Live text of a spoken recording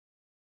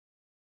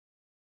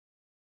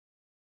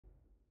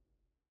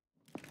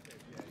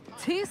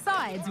Two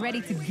sides ready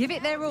to give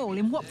it their all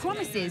in what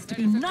promises to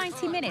be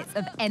 90 minutes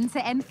of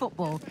end-to-end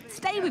football.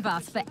 Stay with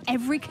us for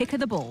every kick of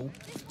the ball.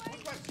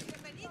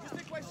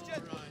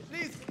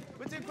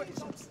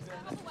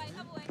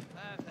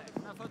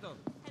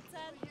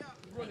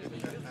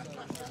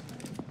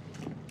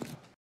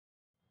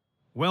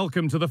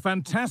 Welcome to the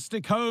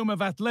fantastic home of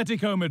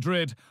Atlético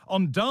Madrid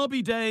on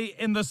Derby Day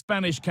in the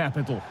Spanish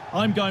capital.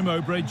 I'm Guy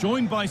Mowbray,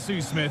 joined by Sue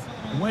Smith,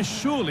 and we're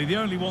surely the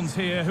only ones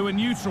here who are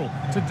neutral.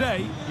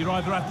 Today, you're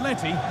either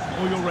Atleti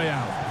or you're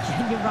Real.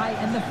 You're right,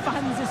 and the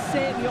fans are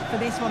certainly up for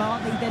this one,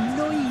 aren't they? The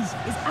noise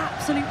is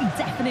absolutely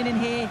deafening in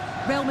here.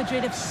 Real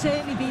Madrid have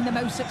certainly been the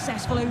most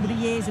successful over the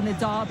years in the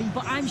derby,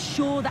 but I'm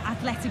sure that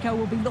Atletico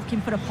will be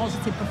looking for a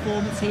positive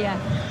performance here.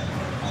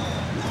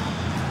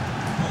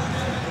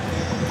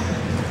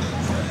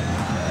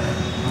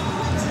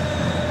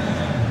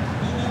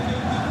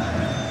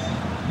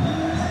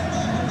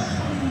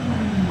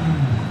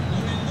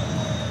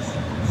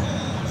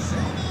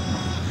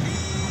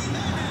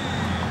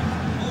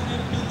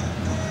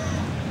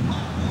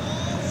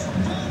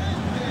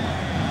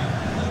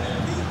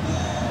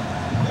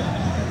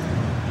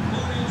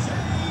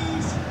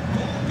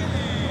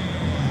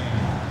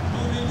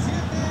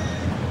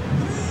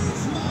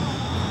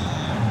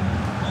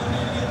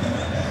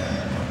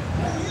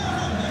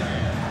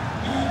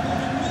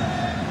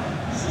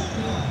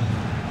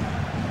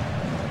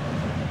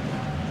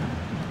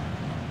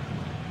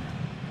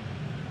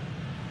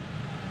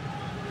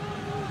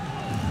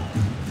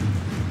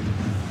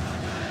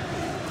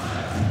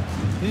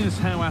 Here's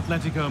how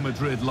Atletico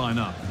Madrid line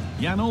up.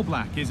 Jan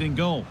Oblak is in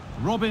goal.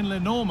 Robin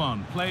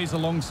Lenormand plays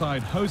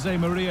alongside Jose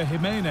Maria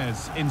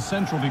Jimenez in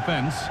central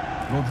defence.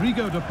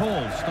 Rodrigo de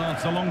Paul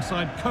starts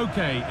alongside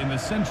Koke in the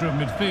centre of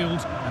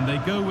midfield, and they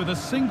go with a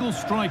single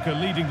striker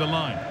leading the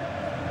line.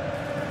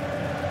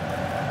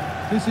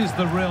 This is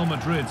the Real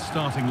Madrid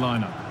starting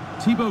lineup.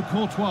 Thibaut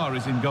Courtois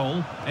is in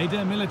goal. Eder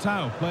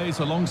Militao plays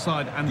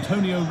alongside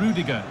Antonio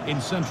Rudiger in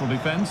central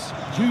defence.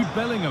 Jude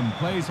Bellingham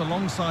plays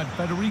alongside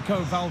Federico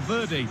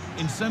Valverde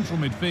in central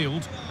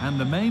midfield. And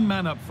the main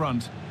man up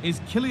front is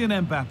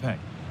Kylian Mbappe.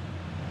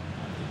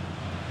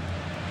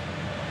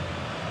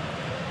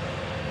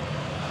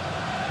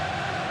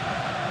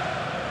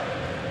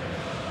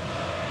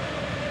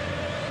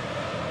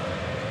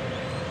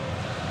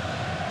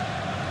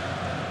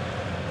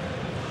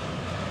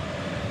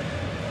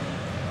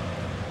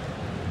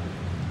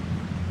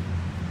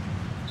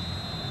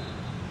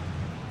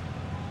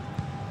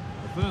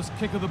 First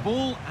kick of the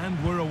ball,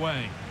 and we're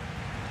away.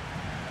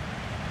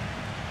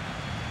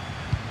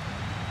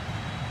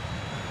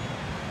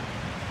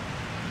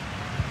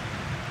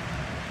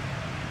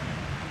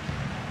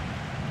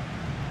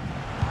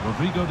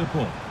 Rodrigo de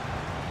Paul.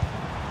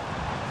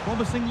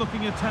 Promising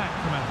looking attack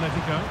from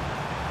Atletico.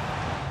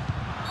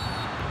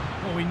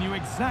 Oh, he knew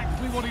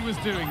exactly what he was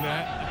doing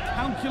there. A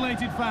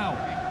calculated foul.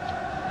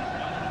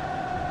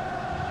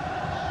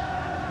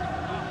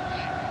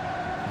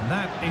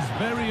 That is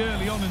very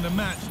early on in the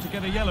match to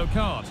get a yellow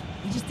card.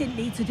 He just didn't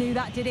need to do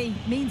that, did he?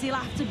 Means he'll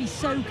have to be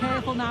so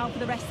careful now for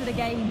the rest of the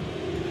game.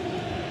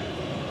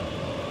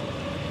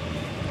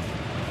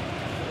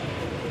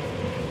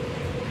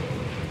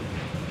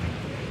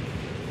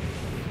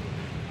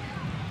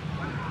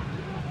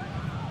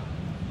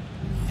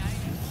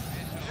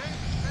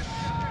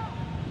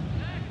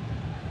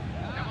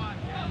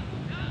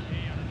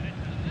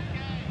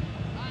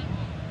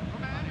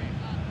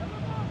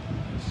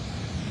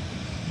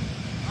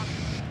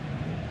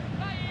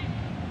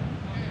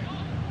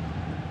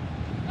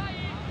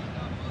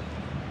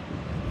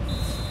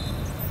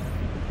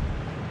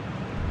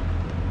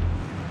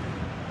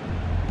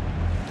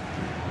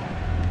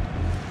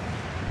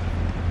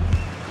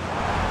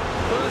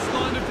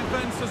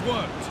 Has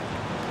worked.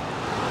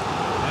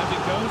 And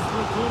it goes for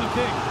a corner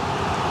kick.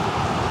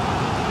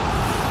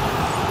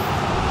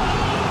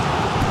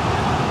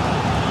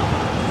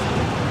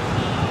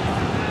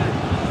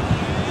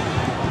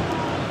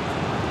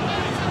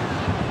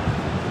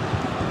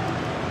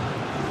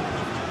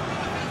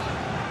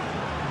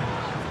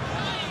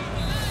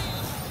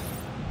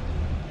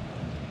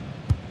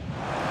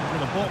 To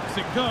the box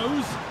it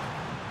goes,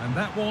 and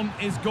that one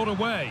is got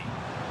away.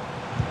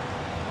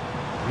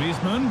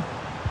 Griezmann.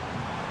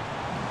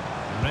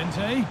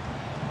 Rente.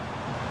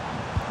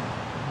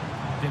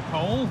 De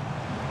Paul.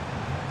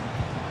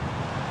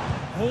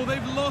 Oh,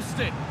 they've lost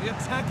it. The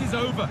attack is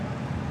over.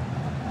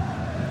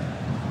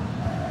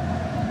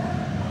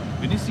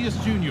 Vinicius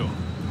Junior.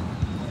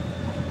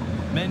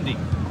 Mendy.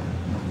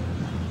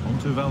 On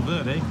to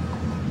Valverde.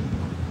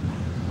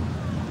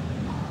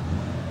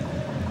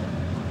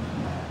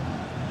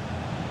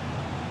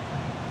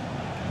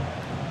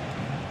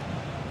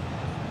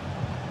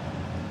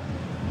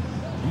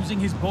 Using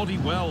his body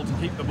well to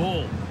keep the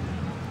ball.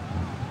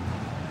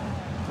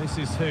 This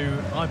is who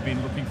I've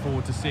been looking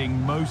forward to seeing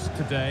most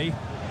today.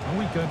 Are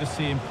we going to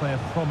see him play a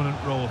prominent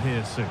role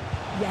here soon?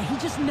 Yeah, he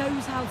just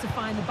knows how to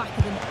find the back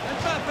of the net.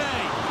 Mbappe!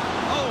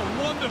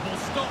 Oh, wonderful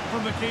stop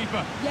from the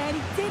keeper. Yeah, and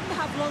he didn't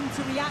have long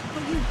to react,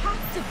 but you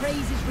have to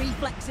praise his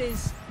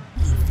reflexes.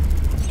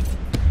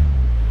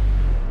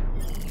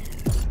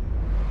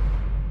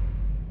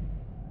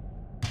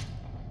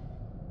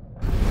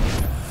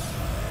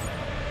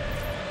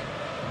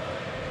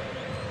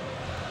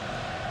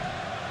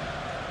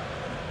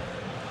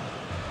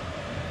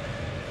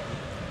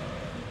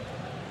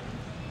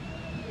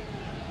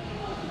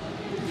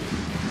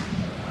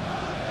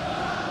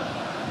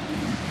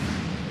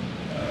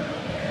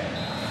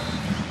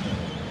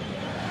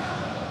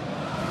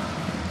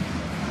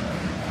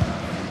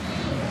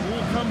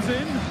 comes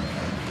in.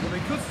 Well, they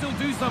could still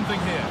do something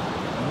here.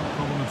 No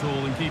problem at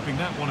all in keeping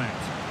that one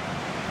out.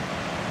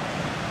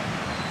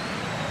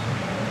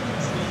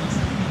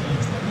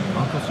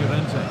 Marcos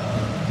Llorente.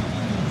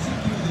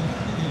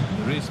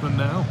 Griezmann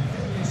now.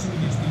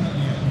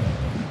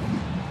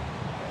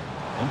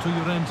 On to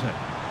Llorente.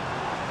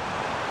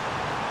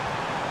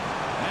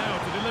 Now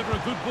to deliver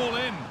a good ball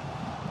in.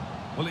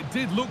 Well, it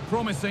did look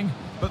promising,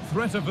 but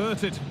threat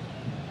averted.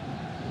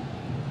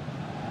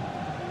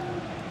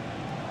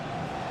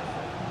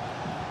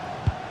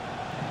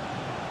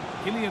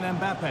 Kylian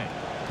Mbappe.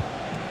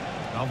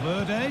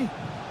 Valverde.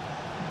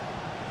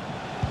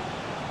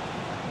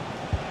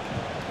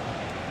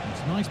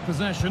 It's nice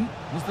possession.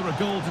 Is there a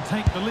goal to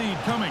take the lead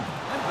coming?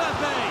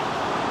 Mbappe!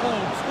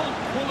 Oh, top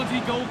quality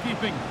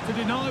goalkeeping to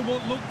deny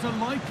what looked a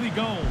likely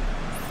goal.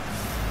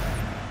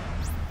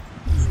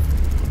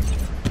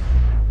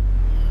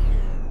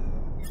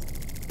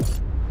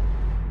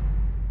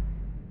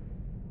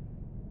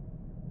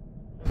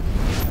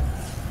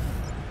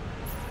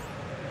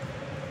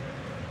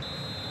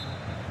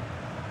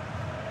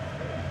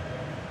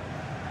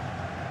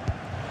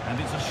 And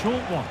it's a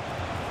short one.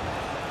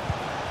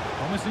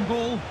 Promising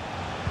ball.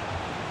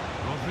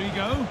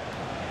 Rodrigo.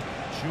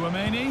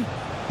 Tchouaméni.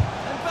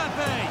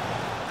 Mbappe.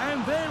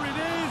 And there it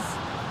is.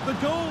 The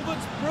goal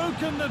that's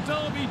broken the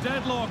derby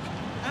deadlock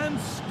and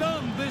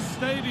stunned this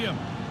stadium.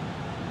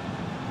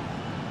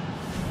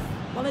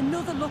 Well,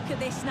 another look at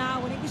this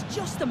now, and it was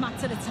just a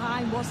matter of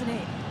time, wasn't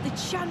it? The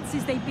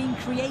chances they've been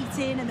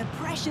creating and the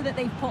pressure that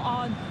they've put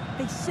on,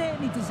 they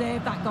certainly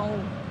deserve that goal.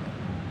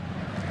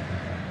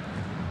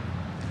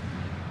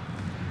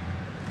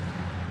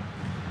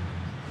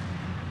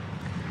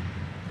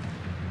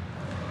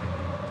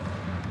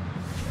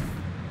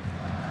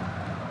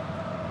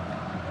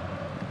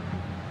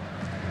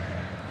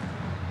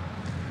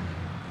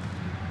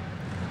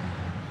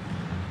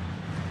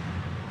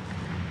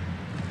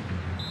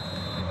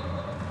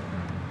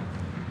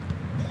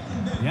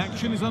 The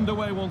action is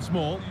underway once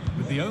more,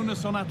 with the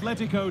onus on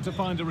Atletico to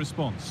find a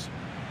response.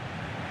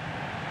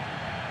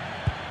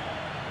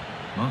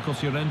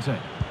 Marcos Llorente.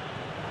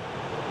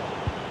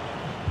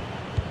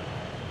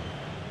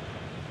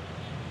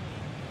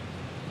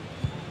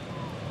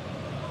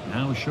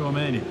 Now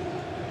Tchouaméni.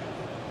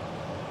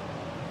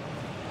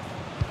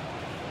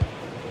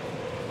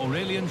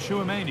 Aurélien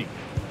Tchouaméni.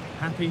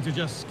 Happy to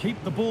just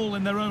keep the ball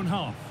in their own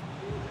half.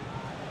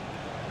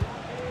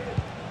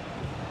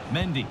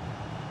 Mendy.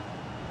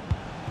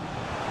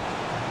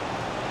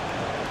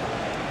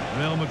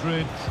 Real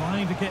Madrid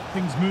trying to get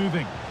things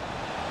moving.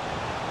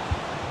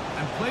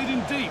 And played in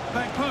deep,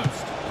 back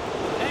post.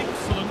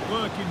 Excellent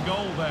work in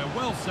goal there,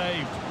 well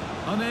saved.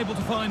 Unable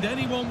to find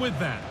anyone with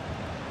that.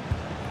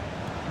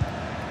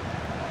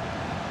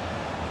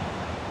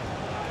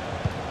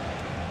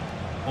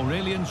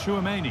 Aurélien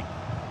Tchouaméni.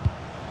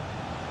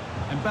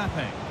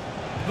 Mbappe.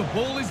 The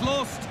ball is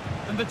lost,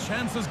 and the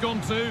chance has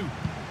gone too.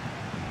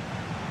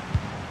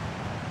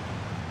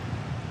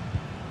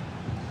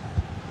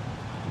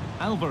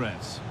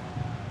 Alvarez.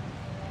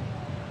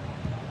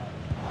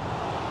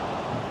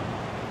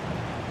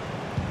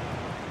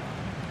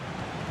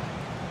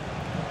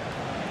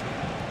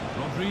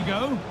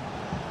 Rodrigo.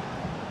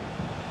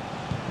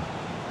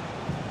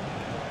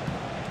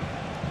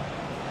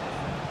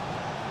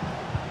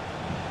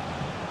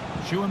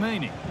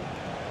 Tchouaméni.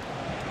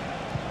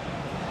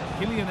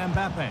 Kylian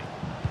Mbappe.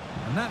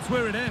 And that's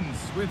where it ends,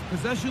 with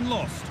possession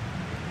lost.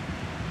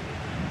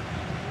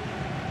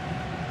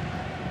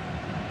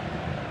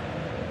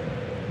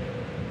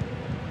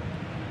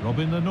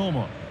 Robin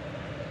Lenormand.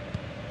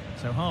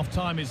 So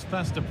half-time is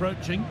fast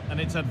approaching, and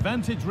it's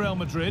advantage Real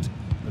Madrid,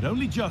 but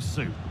only just,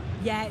 Sue.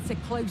 Yeah, it's a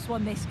close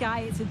one, this guy.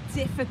 It's a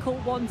difficult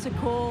one to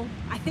call.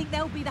 I think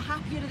they'll be the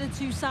happier of the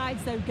two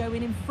sides, though,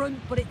 going in front,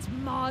 but it's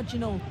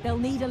marginal. They'll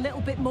need a little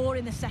bit more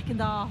in the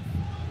second half.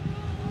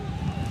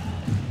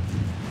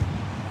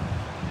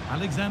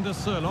 Alexander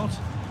Sørloth.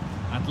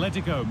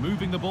 Atletico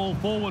moving the ball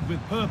forward with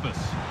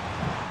purpose.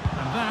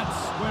 And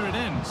that's where it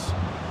ends.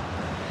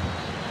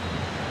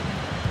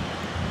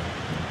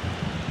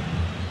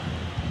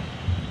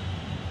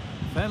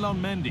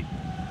 Ferland Mendy.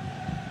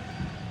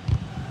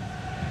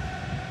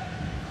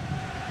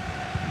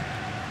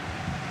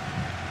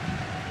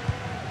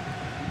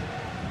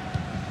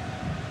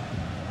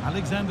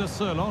 Alexander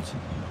Sørloth.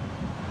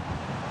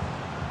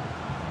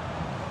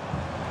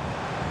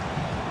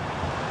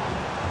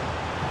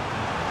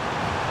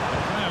 The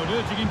crowd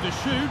urging him to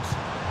shoot.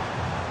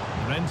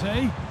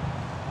 Llorente.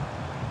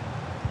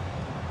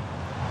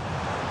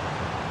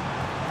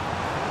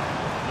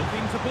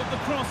 Looking to put the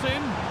cross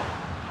in.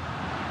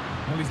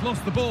 Well, he's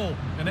lost the ball,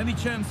 and any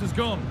chance has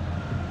gone.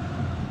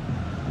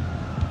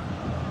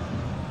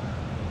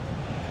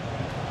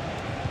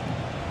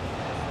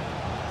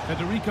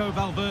 Federico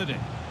Valverde.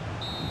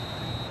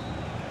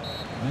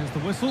 There's the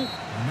whistle,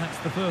 and that's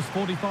the first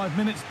 45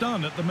 minutes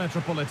done at the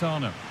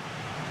Metropolitano.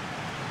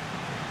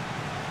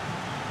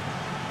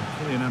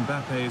 Kylian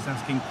Mbappe is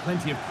asking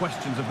plenty of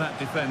questions of that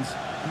defence.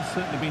 He's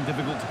certainly been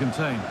difficult to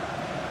contain.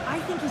 I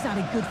think he's had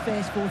a good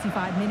first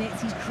 45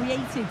 minutes. He's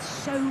created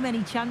so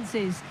many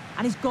chances,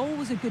 and his goal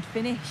was a good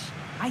finish.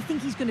 I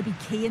think he's going to be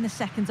key in the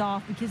second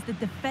half because the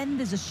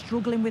defenders are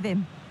struggling with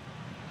him.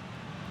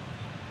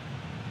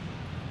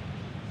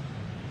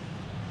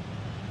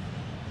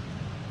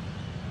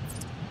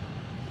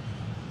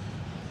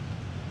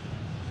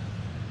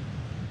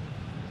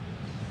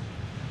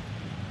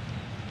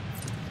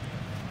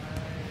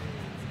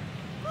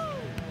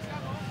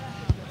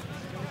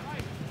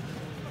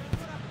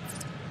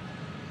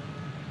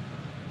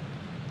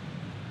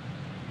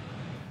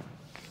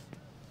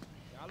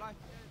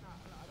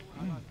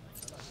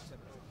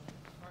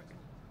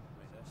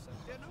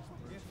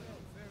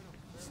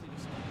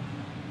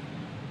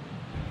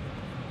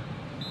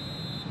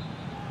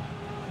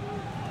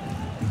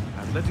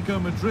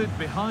 Atlético Madrid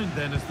behind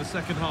then as the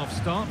second half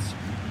starts,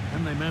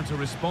 and they mount a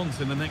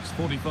response in the next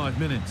 45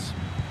 minutes.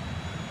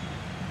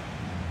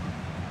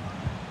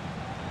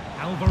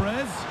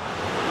 Alvarez,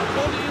 a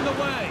body in the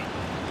way.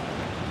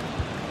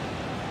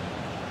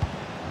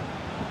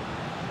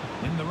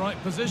 In the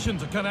right position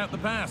to cut out the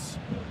pass.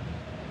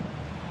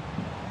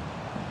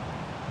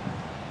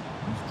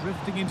 He's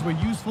drifting into a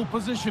useful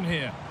position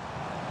here.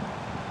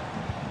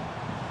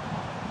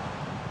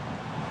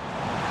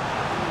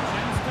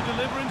 Chance to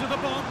deliver into the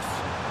box.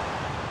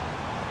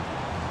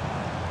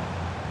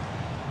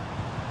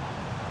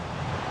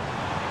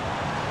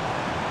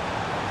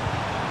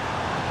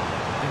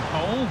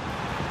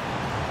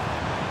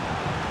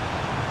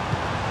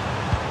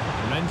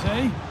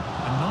 Llorente,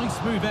 a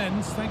nice move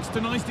ends thanks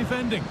to nice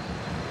defending.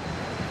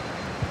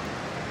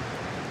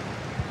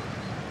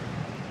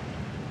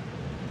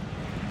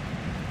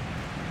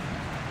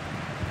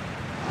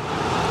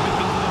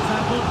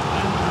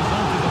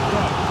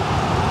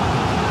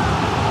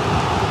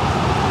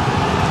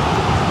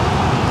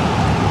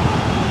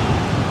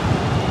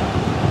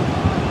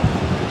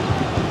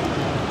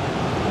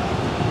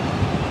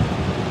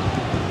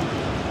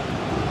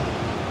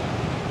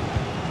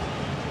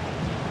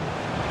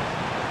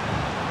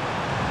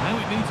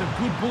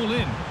 Good ball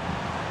in.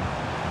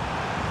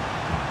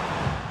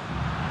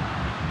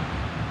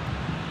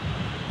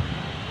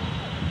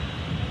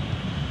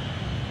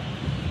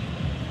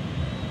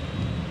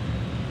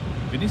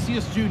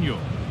 Vinicius Junior.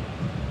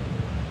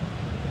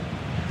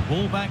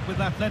 Ball back with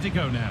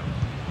Atlético now.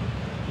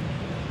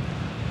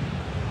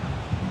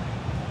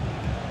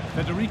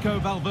 Federico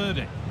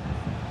Valverde.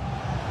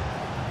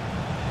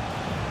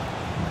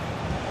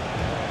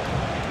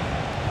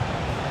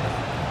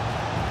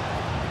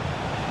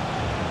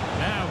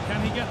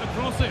 Can he get the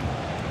cross in?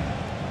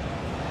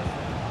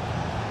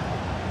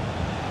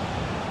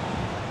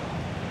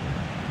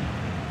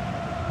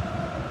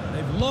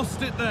 They've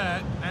lost it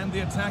there, and the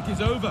attack is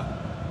over.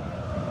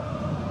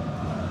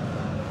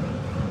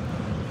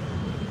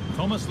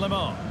 Thomas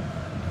Lemar.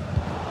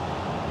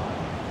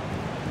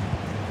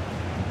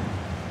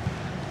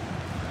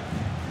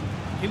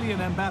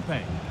 Kylian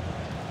Mbappe.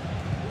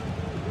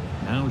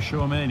 Now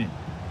Tchouaméni.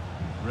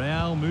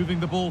 Real moving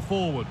the ball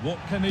forward. What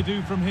can they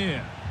do from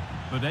here?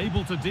 But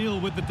able to deal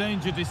with the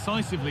danger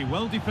decisively,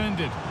 well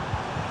defended.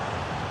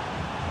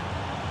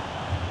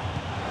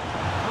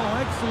 Oh,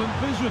 excellent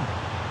vision.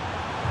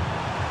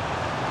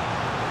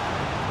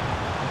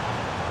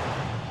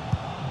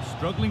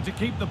 Struggling to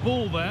keep the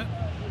ball there.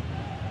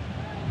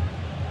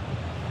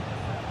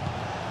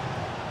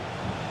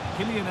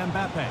 Kylian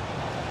Mbappe.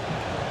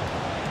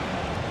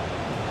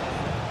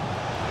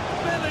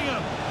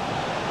 Bellingham.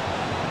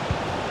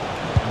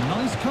 A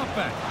nice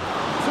cutback.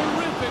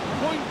 Terrific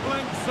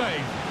point-blank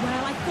save.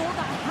 Well, I thought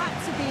that had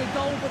to be a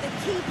goal, but the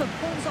keeper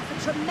pulls off a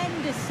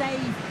tremendous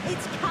save.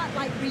 It's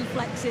cat-like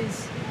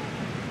reflexes.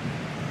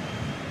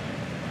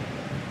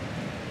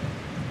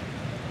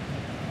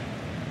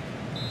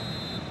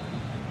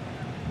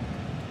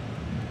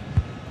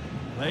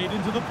 Played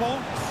into the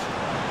box.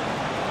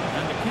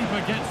 And the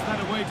keeper gets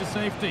that away to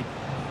safety.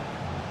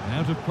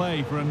 Out of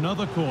play for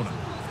another corner.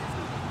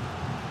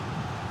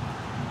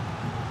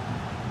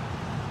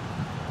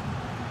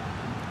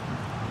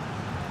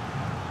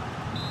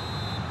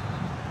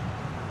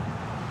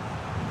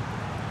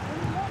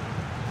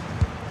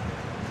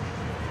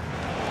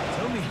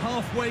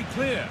 Halfway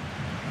clear.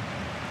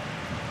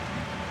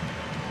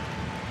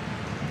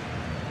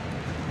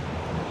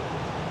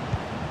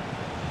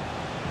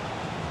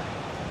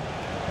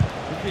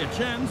 Could be a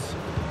chance.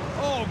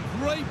 Oh,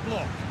 great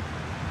block.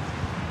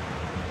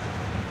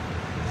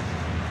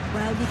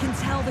 Well, you can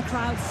tell the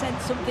crowd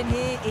sense something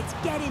here. It's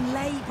getting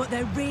late, but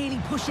they're really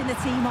pushing the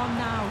team on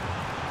now.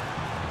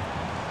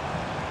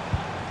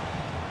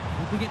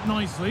 Holding it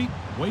nicely,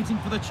 waiting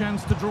for the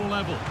chance to draw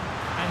level.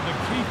 And the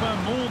keeper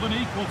more than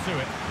equal to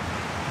it.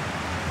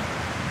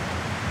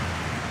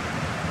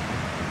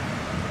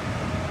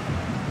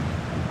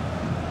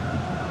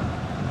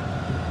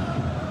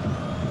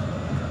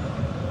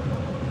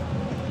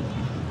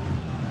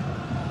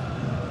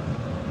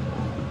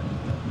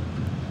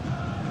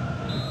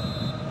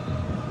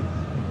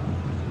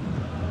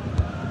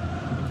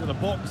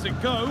 Box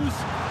it goes.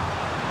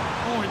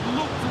 Oh, it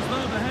looked as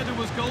though the header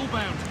was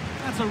goal-bound.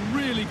 That's a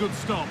really good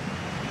stop.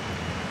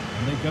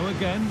 And they go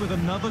again with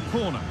another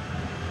corner.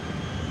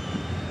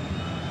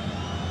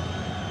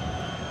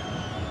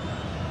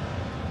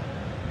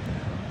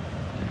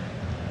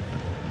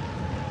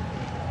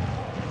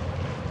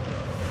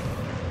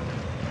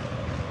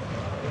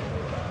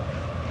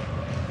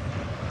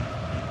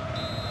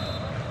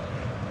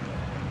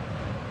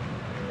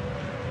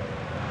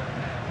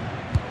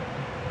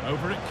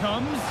 Over it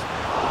comes.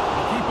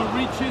 The keeper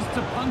reaches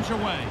to punch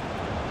away.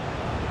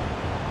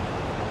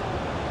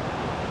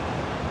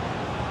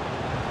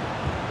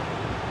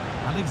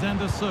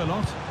 Alexander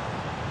Sørloth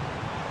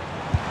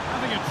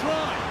having a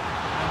try,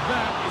 and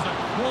that is a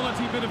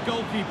quality bit of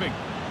goalkeeping.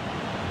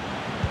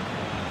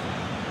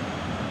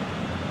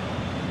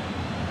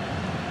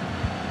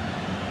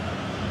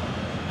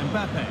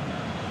 Mbappe.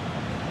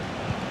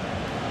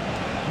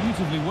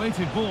 Beautifully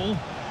weighted ball.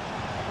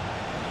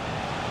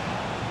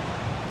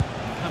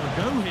 Have a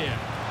go here.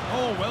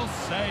 Oh, well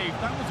saved.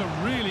 That was a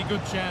really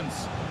good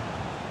chance.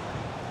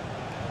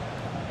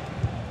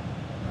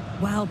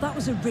 Well, that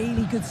was a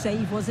really good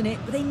save, wasn't it?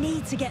 But they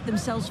need to get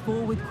themselves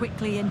forward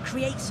quickly and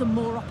create some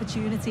more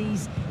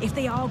opportunities if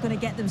they are going to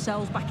get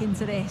themselves back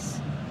into this.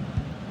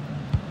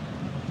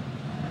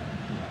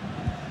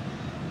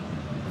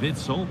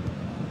 Witsel.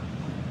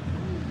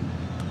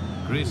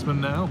 Griezmann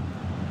now.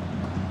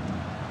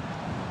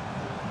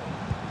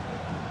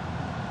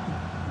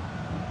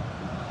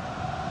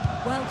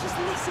 Well, just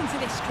listen to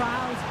this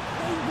crowd.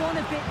 They want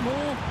a bit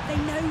more. They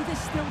know there's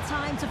still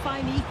time to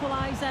find the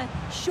equaliser.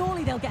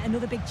 Surely they'll get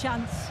another big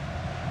chance.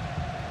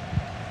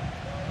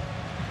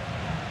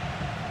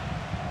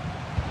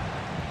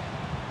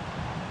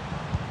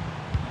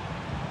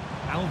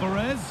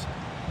 Alvarez.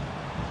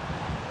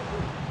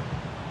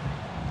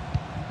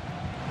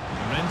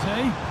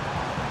 Llorente.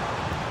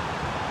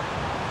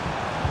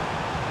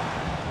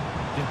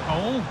 De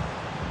Paul.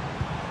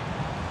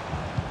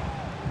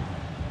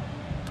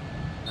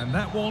 And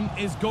that one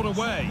is got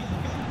away.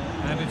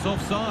 And it's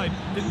offside.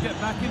 Didn't get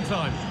back in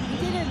time.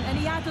 He didn't, and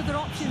he had other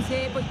options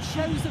here, but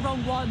he chose the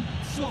wrong one.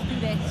 Sloppy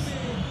this.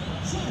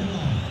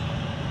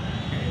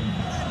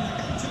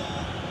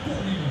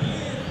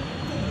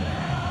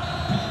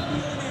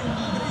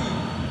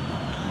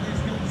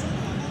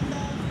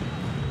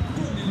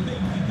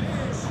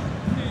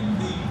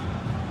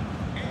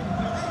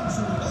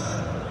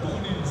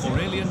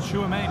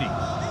 Tchouaméni.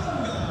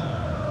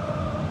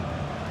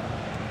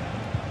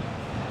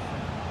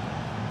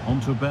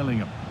 Onto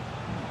Bellingham.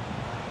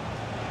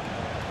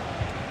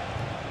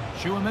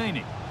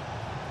 Tchouaméni.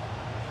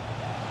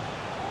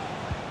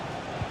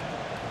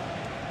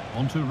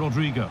 Onto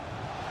Rodrigo.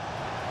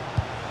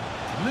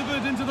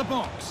 Delivered into the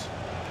box.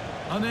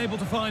 Unable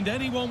to find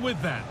anyone with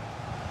that.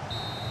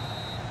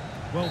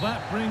 Well,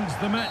 that brings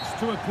the match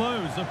to a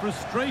close. A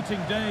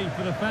frustrating day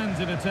for the fans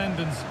in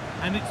attendance,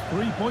 and it's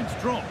 3 points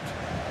dropped.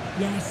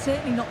 Yeah,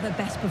 certainly not their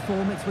best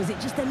performance, was it?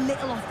 Just a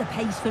little off the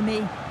pace for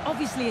me.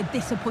 Obviously a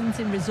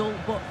disappointing result,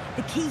 but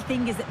the key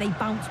thing is that they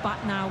bounce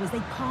back now, as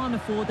they can't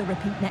afford a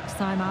repeat next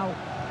time out.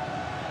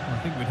 I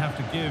think we'd have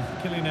to give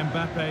Kylian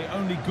Mbappe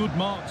only good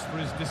marks for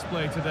his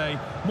display today.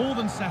 More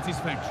than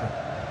satisfactory.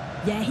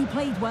 Yeah, he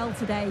played well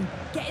today.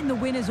 Getting the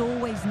win is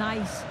always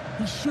nice.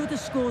 He should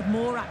have scored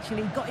more,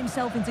 actually. Got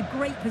himself into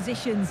great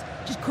positions.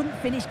 Just couldn't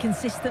finish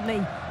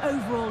consistently.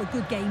 Overall, a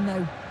good game,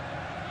 though.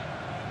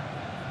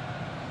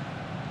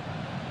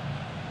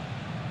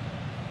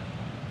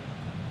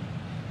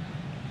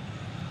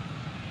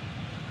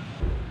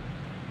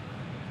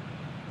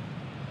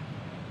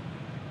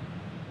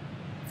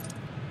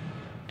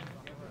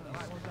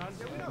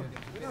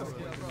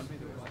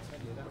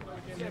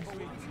 Yeah, but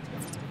we